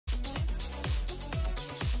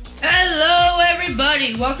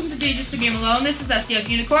everybody, welcome to Day Just a Game Alone. This is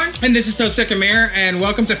STFUnicorn. And this is Tosicamir, and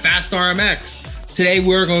welcome to Fast RMX. Today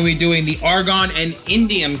we're going to be doing the Argon and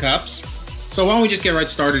Indium Cups. So why don't we just get right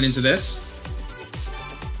started into this?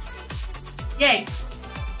 Yay.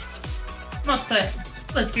 Must put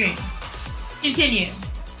split screen. Continue.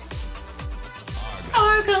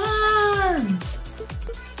 Argon!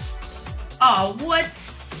 Oh, what?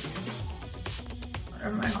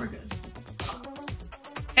 Never mind, we're good.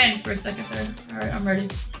 And for a second there. Alright, I'm ready.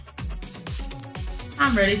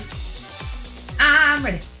 I'm ready. I'm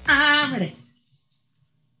ready. I'm ready.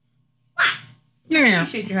 Ah! Yeah. You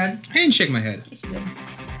shake your head. I didn't shake my head. Yes, you did.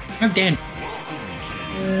 I'm Dan.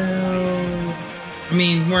 Ew. I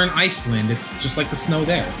mean, we're in Iceland. It's just like the snow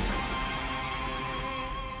there.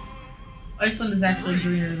 Iceland is actually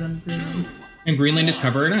greener than Greenland. And Greenland is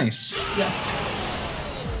covered in ice.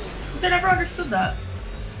 Yes. I never understood that.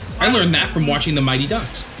 I learned that from watching the Mighty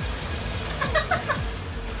Ducks.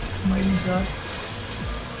 Mighty Ducks.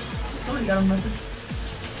 Somebody got a message.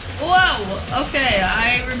 Whoa! Okay,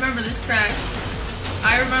 I remember this track.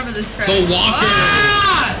 I remember this track. The Walkers!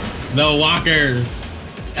 Ah! The Walkers!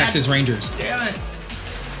 Texas Rangers. Damn it.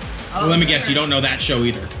 Well, let me guess, you don't know that show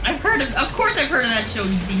either. I've heard of course I've heard of that show,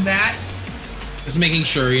 you dingbat. Just making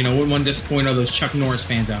sure, you know, wouldn't want to disappoint all those Chuck Norris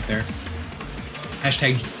fans out there.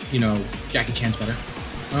 Hashtag, you know, Jackie Chan's better.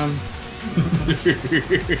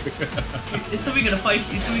 Is somebody gonna fight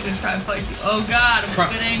you? Is somebody gonna try and fight you? Oh god, I'm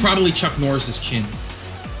spinning. Probably Chuck Norris's chin.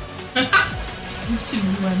 His chin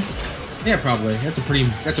will win. Yeah, probably. That's a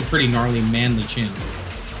pretty gnarly, manly chin.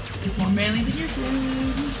 It's more manly than your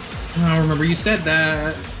chin. I remember you said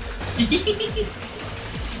that.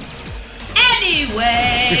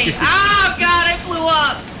 Anyway! Oh god, I flew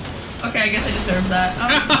up! Okay, I guess I deserve that.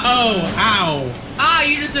 Oh, ow! Ah,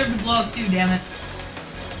 you deserve to blow up too, damn it.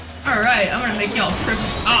 Alright, I'm gonna make y'all trip.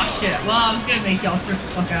 Oh shit, well, I was gonna make y'all trip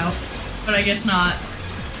the fuck out. But I guess not.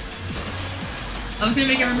 I was gonna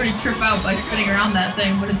make everybody trip out by spinning around that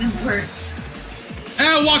thing, but it didn't work.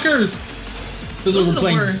 Ah, walkers! Feels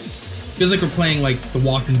like we're playing like The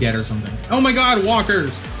Walking Dead or something. Oh my god,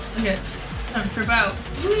 walkers! Okay, time to trip out.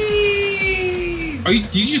 Whee!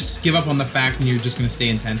 Do you just give up on the fact and you're just gonna stay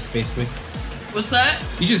in 10th, basically? What's that?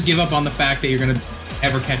 You just give up on the fact that you're gonna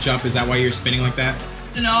ever catch up? Is that why you're spinning like that?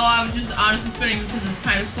 No, I was just honestly spinning because it's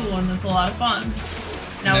kind of cool and it's a lot of fun.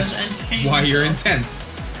 Now it's entertaining. Why you're in 10th.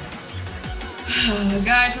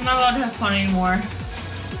 Guys, I'm not allowed to have fun anymore.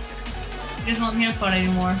 He doesn't let me have fun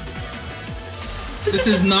anymore. This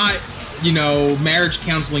is not, you know, marriage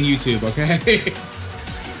counseling YouTube, okay?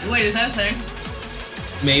 Wait, is that a thing?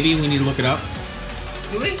 Maybe we need to look it up.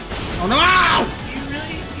 Do we? Oh no! Ow!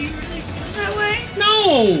 Do you really feel that way?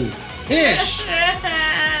 No! Ish!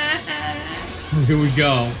 Here we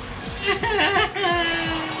go.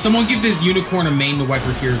 Someone give this unicorn a mane to wipe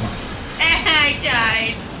her tears on. I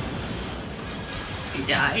died. He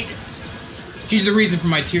died. She's the reason for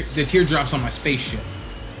the teardrops on my spaceship.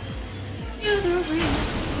 You're the reason.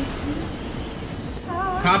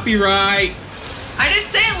 Copyright! I didn't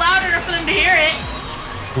say it loud enough for them to hear it.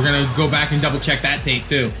 We're gonna go back and double check that tape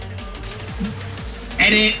too.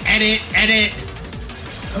 Edit, edit, edit.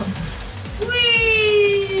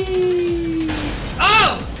 Whee!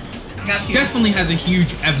 Oh! I got you. Definitely has a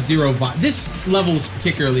huge F-Zero vibe. This level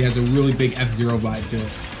particularly has a really big F-Zero vibe to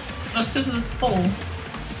it. That's because of this pole.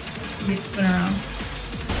 You get spin around.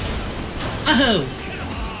 Oh!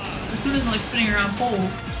 This one doesn't like spinning around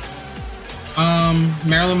poles.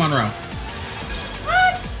 Marilyn Monroe.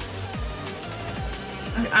 What?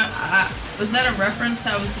 Was that a reference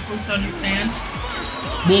I was supposed to understand?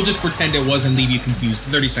 We'll just pretend it was and leave you confused.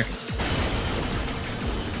 30 seconds.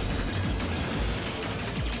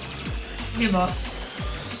 Give up.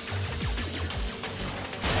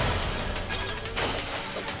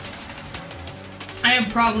 I am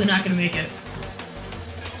probably not gonna make it.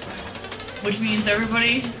 Which means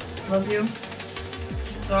everybody, love you.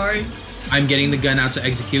 Sorry. I'm getting the gun out to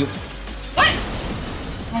execute. What?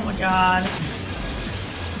 Oh my god.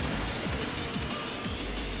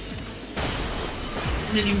 I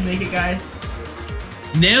didn't even make it, guys.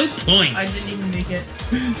 No points. I didn't even make it.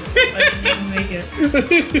 I didn't even make it.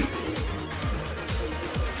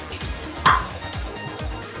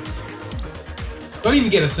 Don't even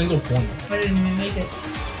get a single point. I didn't even make it.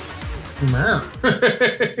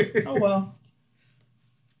 Oh well.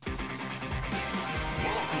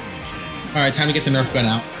 Alright, time to get the Nerf gun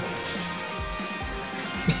out.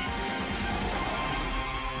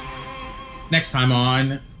 Next time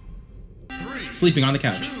on Sleeping on the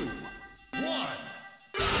Couch. 2, 1.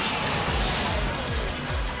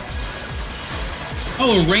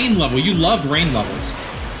 Oh, a rain level. You loved rain levels.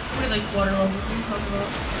 Nobody likes water levels. What are you talking about?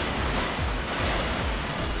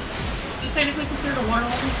 Is this technically considered a water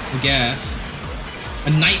level? I guess.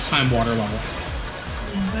 A nighttime water level.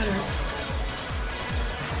 Even better.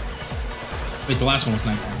 Wait, the last one was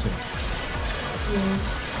nighttime too. Yeah.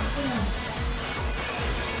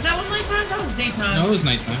 That was nighttime? That was daytime. No, it was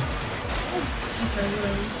nighttime. Okay,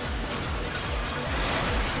 whatever.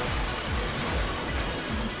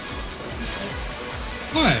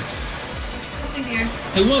 What? Nothing here.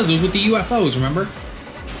 It was with the UFOs, remember?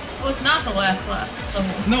 Well, it's not the last level.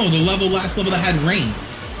 No, the last level that had rain.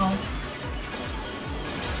 Oh.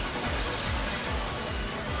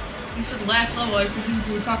 You said last level, I presume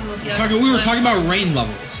we were talking about the We were talking about rain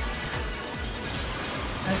levels.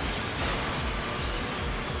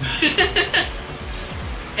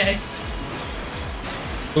 Okay.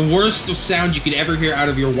 The worst sound you could ever hear out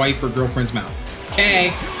of your wife or girlfriend's mouth.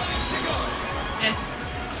 Okay.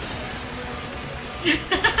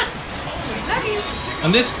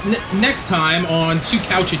 And this next time on Two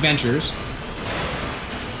Couch Adventures.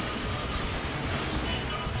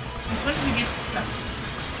 When did we get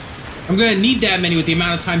stuff? I'm gonna need that many with the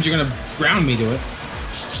amount of times you're gonna ground me to it.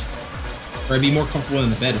 Or I'd be more comfortable in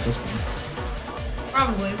the bed at this point.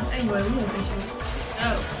 Probably. Anyway, we have issues.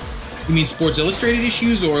 Oh. You mean Sports Illustrated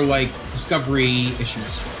issues or like Discovery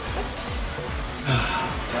issues?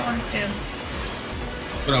 Don't understand.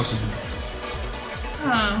 What else is new?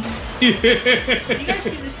 Huh. You guys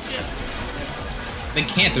see this shit? They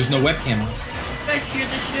can't, there's no webcam on. You guys hear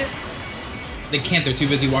this shit? They can't, they're too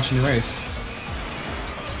busy watching the race.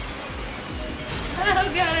 Oh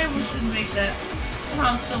god, I almost didn't make that. Oh,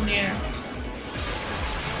 I'm still in the air.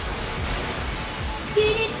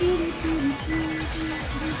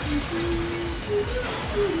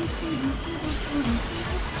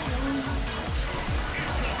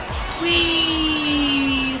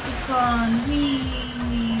 Whee! This is fun. Whee!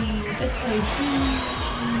 This place. Whee!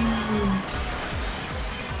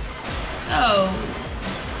 Oh.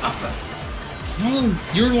 Operas. Oh,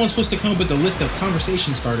 you're the one supposed to come up with a list of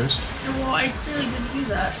conversation starters. Well, I clearly didn't do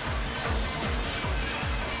that.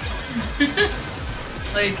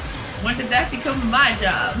 Like, when did that become my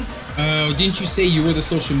job? Oh, didn't you say you were the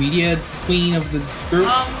social media queen of the group?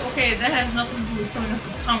 Okay, that has nothing to do with coming up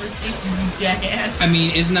with conversations, you jackass. I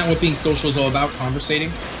mean, isn't that what being social is all about,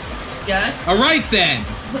 conversating? Yes. Alright then!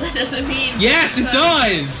 But that doesn't mean... Yes, it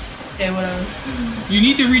does! Okay, whatever. You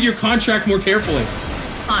need to read your contract more carefully.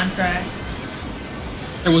 Contract.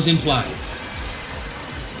 It was implied.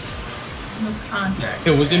 No contract.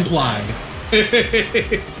 It was implied.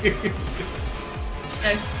 Okay.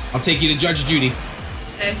 I'll take you to Judge Judy.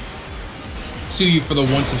 Okay. Sue you for the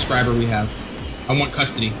one subscriber we have. I want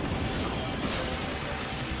custody.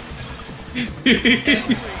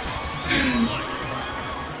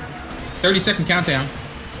 30-second countdown.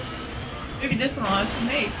 Maybe this one I'll actually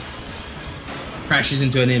make. Crashes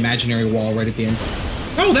into an imaginary wall right at the end.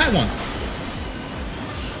 Oh, that one!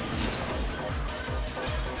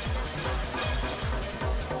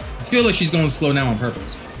 I feel like she's going slow now on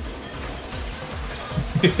purpose.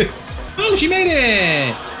 Oh, she made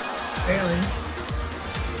it! Barely.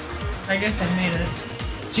 I guess I made it.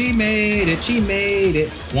 She made it, she made it.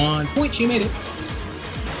 1 point, she made it.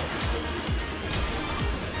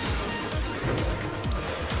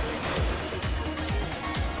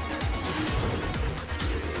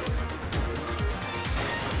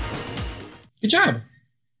 Good job.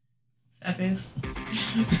 That face.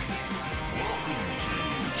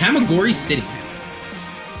 Kamagori City.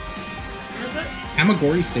 Where is it?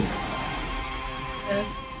 Kamagori City. Yes.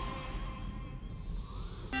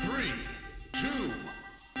 3, 2,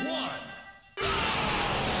 1.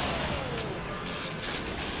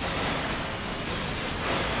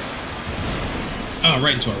 Oh,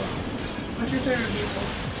 right into a rock. What's your favorite vehicle?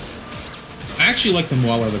 I actually like the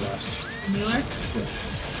Mueller the best. Mueller?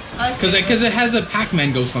 Because it has a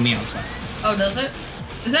Pac-Man ghost on the outside. Oh, does it?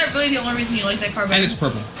 Is that really the only reason you like that car better? And it's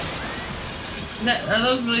purple. Are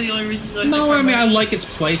those really the only reasons you like that No, car I mean, I better? like its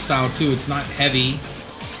play style too. It's not heavy.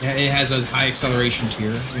 It has a high acceleration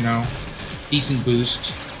tier, you know. Decent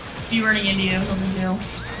boost. You running Indium, no big deal.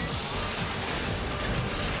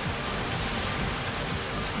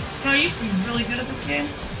 You know, I used to be really good at this game.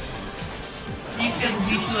 I used to be able to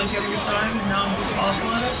beat you like every time, and now I'm just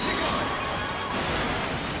awful at it.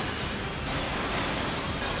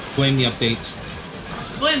 Blame the updates.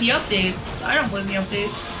 Blame the updates. I don't blame the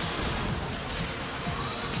updates.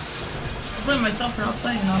 I blame myself for not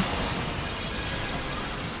playing enough.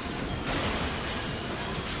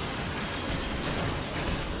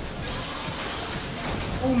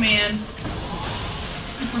 Oh man.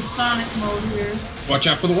 Supersonic mode here. Watch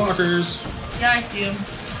out for the walkers. Yeah, I see him.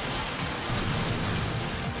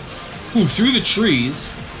 Ooh, through the trees.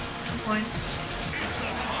 Good point.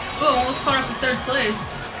 Oh, almost caught up to third place.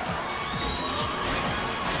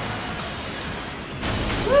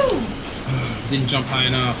 Woo! Didn't jump high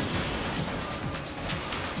enough.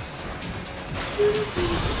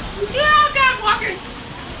 Yeah, God, walkers!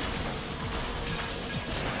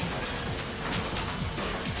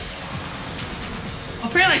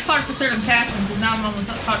 Apparently I caught up to third and passed him, because now I'm almost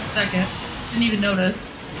caught to second. Didn't even notice.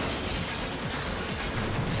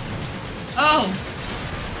 Oh!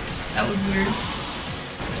 That was weird.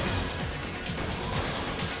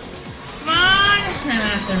 Come on!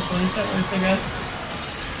 Third place. That works, I guess.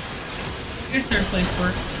 Your third place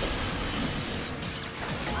work.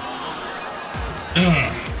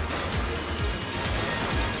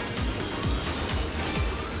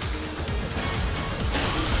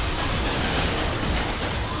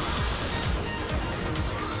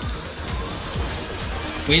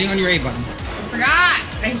 Waiting on your A button.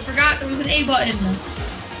 I forgot there was an A button.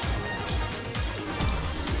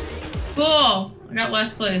 Cool. I got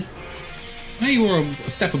last place. Now you were a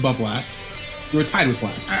step above last. You were tied with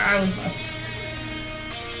last. I was last.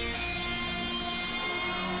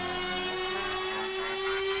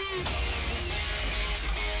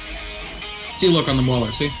 See, look on the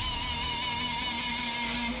Mueller, see?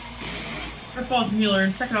 First of all, it's Mueller,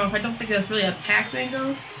 and second off, I don't think that's really a Pac-Man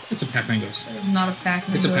Ghost. It's a Pac-Man Ghost. It's not a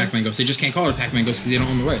Pac-Man It's a Ghost. Pac-Man Ghost. They just can't call it a Pac-Man Ghost because they don't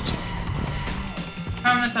own the rights.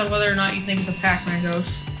 Comment on whether or not you think it's a Pac-Man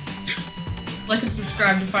Ghost. Like and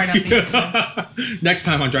subscribe to find out the answer. Next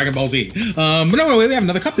time on Dragon Ball Z. But no, wait, we have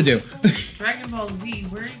another cup to do. Dragon Ball Z?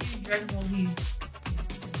 Where are you getting Dragon Ball Z?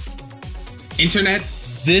 Internet,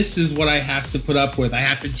 this is what I have to put up with. I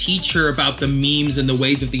have to teach her about the memes and the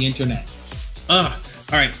ways of the internet. Ugh.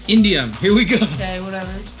 All right, Indium, here we go. Okay,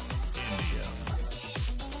 whatever.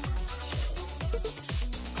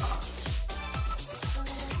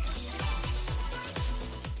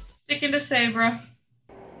 Sticking to Sabra.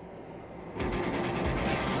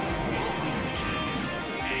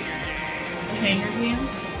 Hanger game.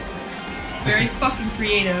 Very fucking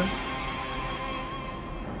creative.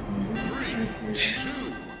 3, 2,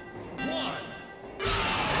 1.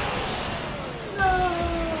 No.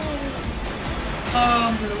 Oh,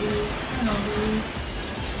 I'm gonna lose. I'm gonna lose.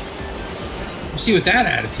 See, with that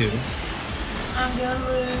attitude. I'm gonna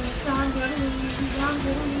lose. I'm gonna lose. I'm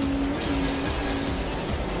gonna lose.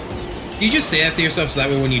 You just say that to yourself so that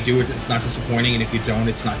way when you do it, it's not disappointing, and if you don't,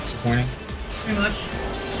 it's not disappointing. Pretty much.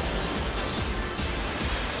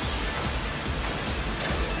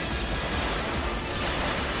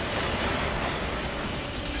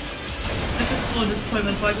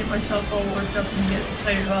 Disappointment, so I get myself all worked up and get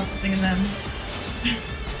excited about something and then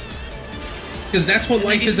Because that's what And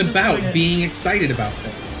life you get is about, disappointed. being excited about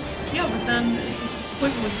things. yeah, but then it's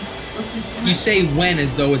disappointment. You say when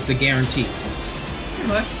as though it's a guarantee. Pretty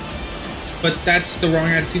much. But that's the wrong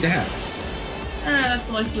attitude to have. That's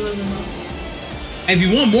the life we live in though. And if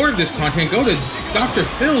you want more of this content, go to Dr.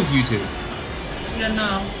 Phil's YouTube. Yeah,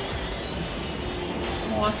 no.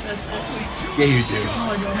 Watch that shit. Yeah, you do. No,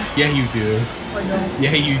 I don't. Yeah, you do. No, I don't.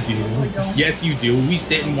 Yeah, you do. I don't. Yes, you do. We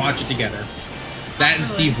sit and watch it together. That and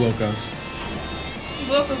Really? Steve Wilkos.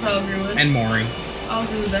 Locals I'll agree with. And Maury. I'll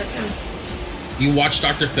agree with that too. You watch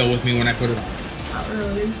Dr. Phil with me when I put it on. Not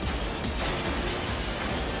really.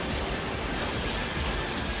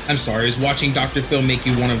 I'm sorry, is watching Dr. Phil make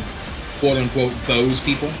you one of quote-unquote those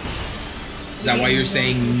people? Is that why you're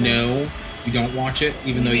saying no, you don't watch it,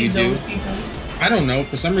 even though you do? Those people. I don't know.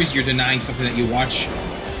 For some reason, you're denying something that you watch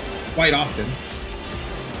quite often.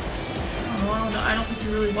 I don't know. I don't think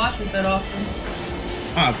you really watch it that often.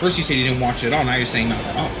 First you said you didn't watch it at all. Now you're saying not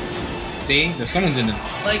that often. See? There's someone's in it.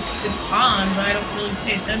 Like, it's on, but I don't really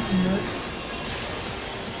pay attention to it.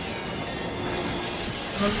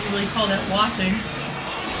 I don't really call that watching.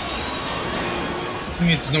 I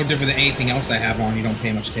mean, it's no different than anything else I have on you don't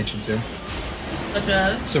pay much attention to. Such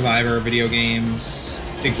as, Survivor, video games,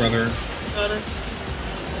 Big Brother. got it.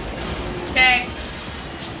 Okay.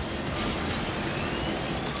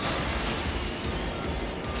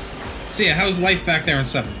 So yeah, how's life back there in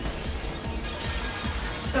 7th?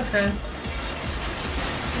 Okay.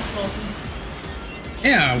 It's salty.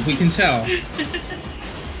 Yeah, we can tell.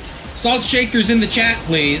 Salt shakers in the chat,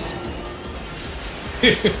 please.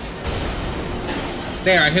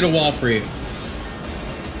 There, I hit a wall for you.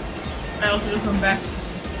 I also just come back.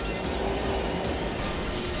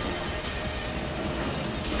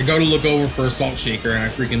 I go to look over for a salt shaker and I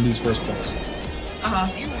freaking lose first place. Uh-huh.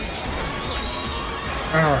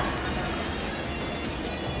 Alright.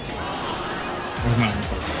 Where's my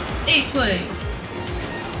info? 8th place.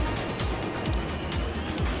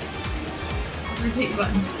 Rotate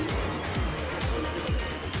button.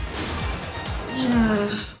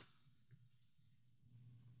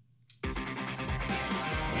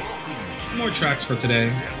 More tracks for today.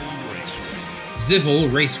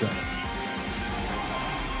 Zivil Raceway.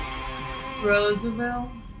 Roosevelt.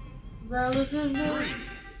 Roosevelt. 3,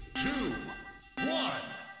 2, 1.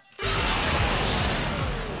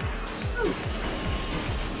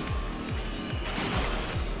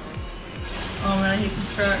 Oh man, I hate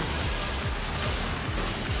these tracks.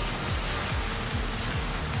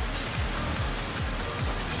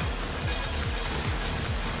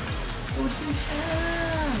 Oh, too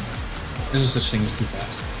fast. There's no such thing as too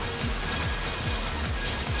fast.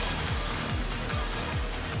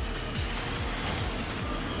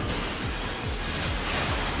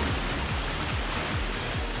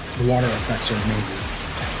 The water effects are amazing.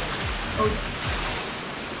 Oh,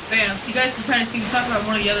 bam. So you guys can kind of see, we talked about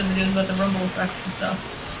one of the other videos about the rumble effects and stuff.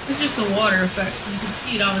 It's just the water effects. And you can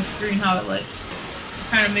see it on the screen how it like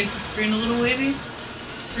kind of makes the screen a little wavy.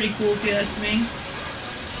 Pretty cool if you ask me.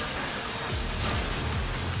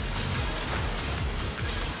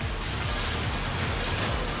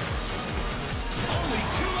 Only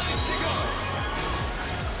 2 laps to go.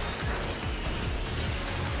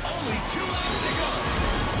 Only 2 laps to go.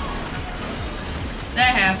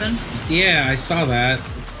 That happened. Yeah, I saw that.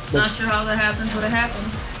 Not sure how that happened, but it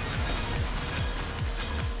happened.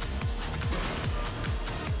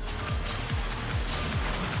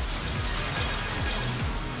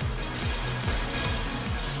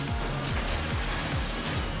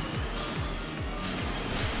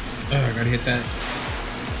 Oh, I gotta hit that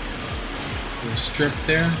little strip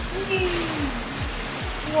there.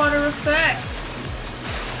 Whee! Water effects.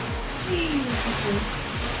 Whee!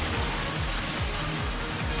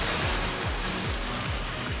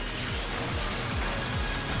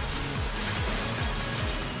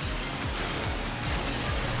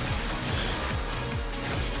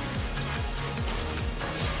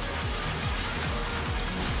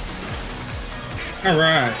 All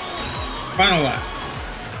right, final lap.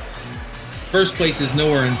 First place is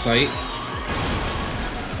nowhere in sight.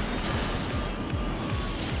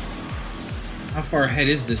 How far ahead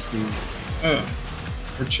is this dude? Oh,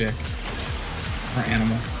 or chick, or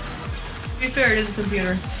animal. To be fair, it is a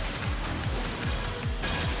computer.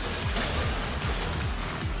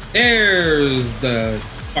 There's the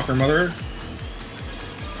fucker mother.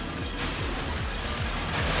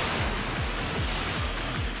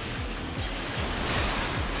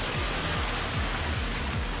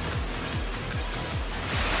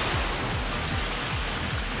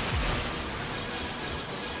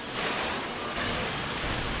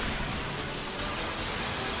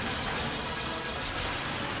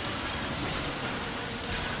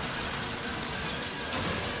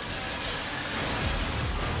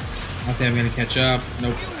 I think I'm gonna catch up.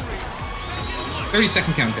 Nope.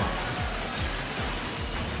 30-second countdown.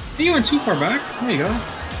 Hey, you weren't too far back. There you go.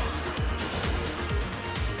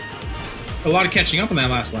 A lot of catching up on that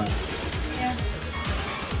last lap. Yeah.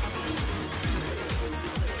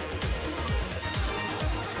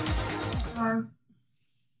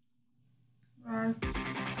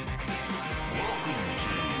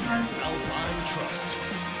 Alpine Trust.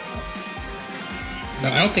 No,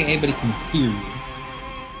 I don't think anybody can hear you.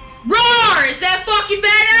 Roar! Is that fucking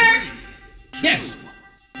better? Yes.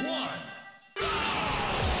 1.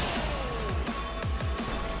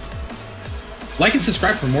 Like and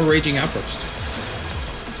subscribe for more raging outbursts.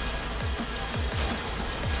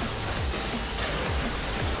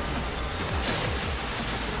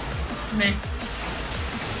 Me.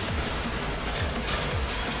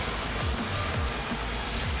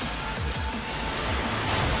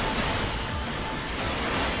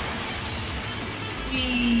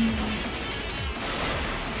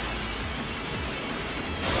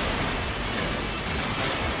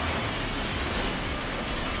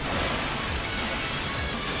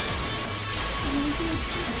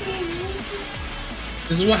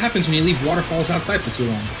 This is what happens when you leave waterfalls outside for too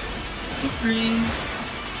long. Freeze.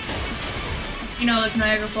 You know, like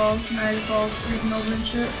Niagara Falls freezing over and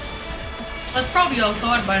shit. That's probably all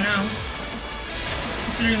thawed by now.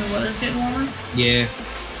 Considering the weather's getting warmer. Yeah.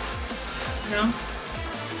 You know?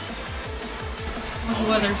 How's the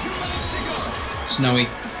weather? Snowy.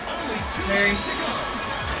 Very.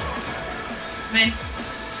 Meh.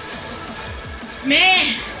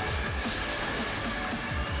 Meh!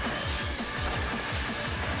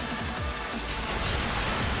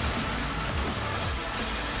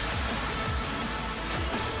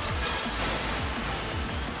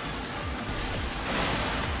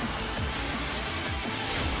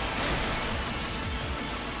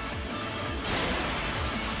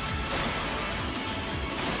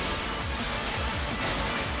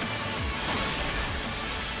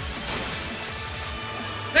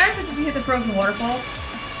 the frozen waterfalls?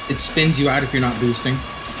 It spins you out if you're not boosting.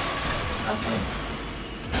 Okay.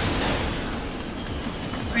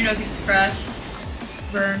 Or you know, if you just crash.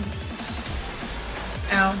 Burn.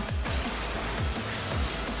 Ow.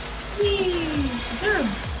 Whee! Is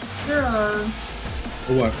there a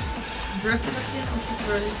Or what? drift in this game?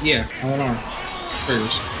 Yeah, L&R.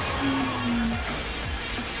 Triggers.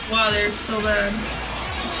 Wow, they're so bad.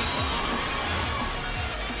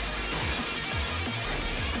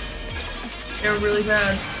 They're really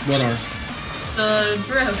bad. What are? The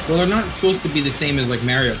drift. Well, they're not supposed to be the same as like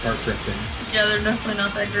Mario Kart drifting. Yeah, they're definitely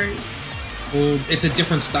not that great. Well, it's a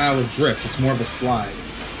different style of drift. It's more of a slide.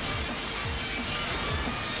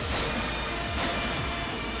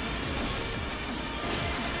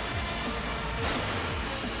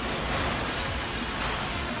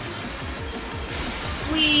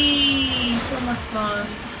 Whee! So much fun.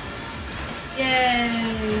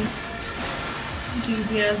 Yay!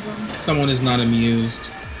 Enthusiasm. Someone is not amused.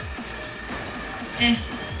 Eh.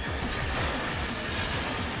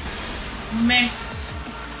 Meh.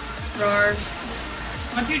 Rard.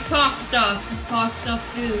 Why don't you talk stuff? You talk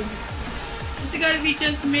stuff too. It's gotta be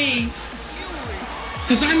just me.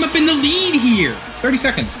 Because I'm up in the lead here! 30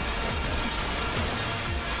 seconds.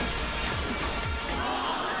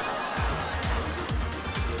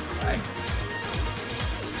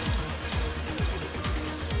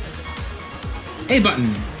 A button.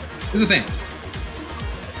 This is a thing.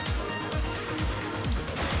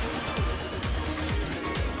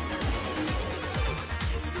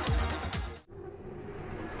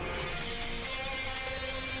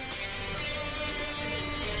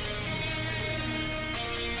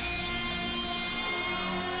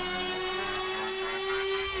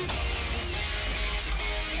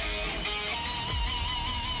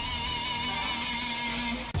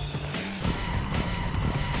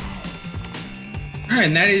 Alright,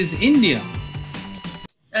 and that is Indium.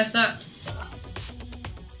 That sucked.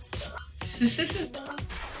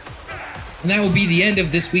 And that will be the end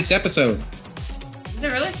of this week's episode. Is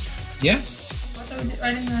it really? Yeah?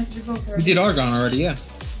 I didn't have to go for it. We did Argon already, yeah.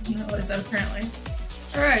 No, what is that apparently?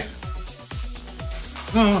 Alright.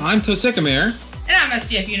 Oh, I'm Tosicamir. And I'm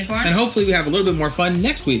STFUnicorn. And hopefully we have a little bit more fun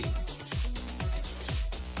next week.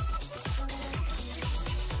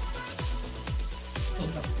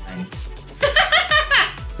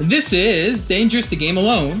 This is Dangerous the Game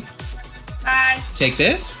Alone. Bye. Take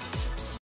this.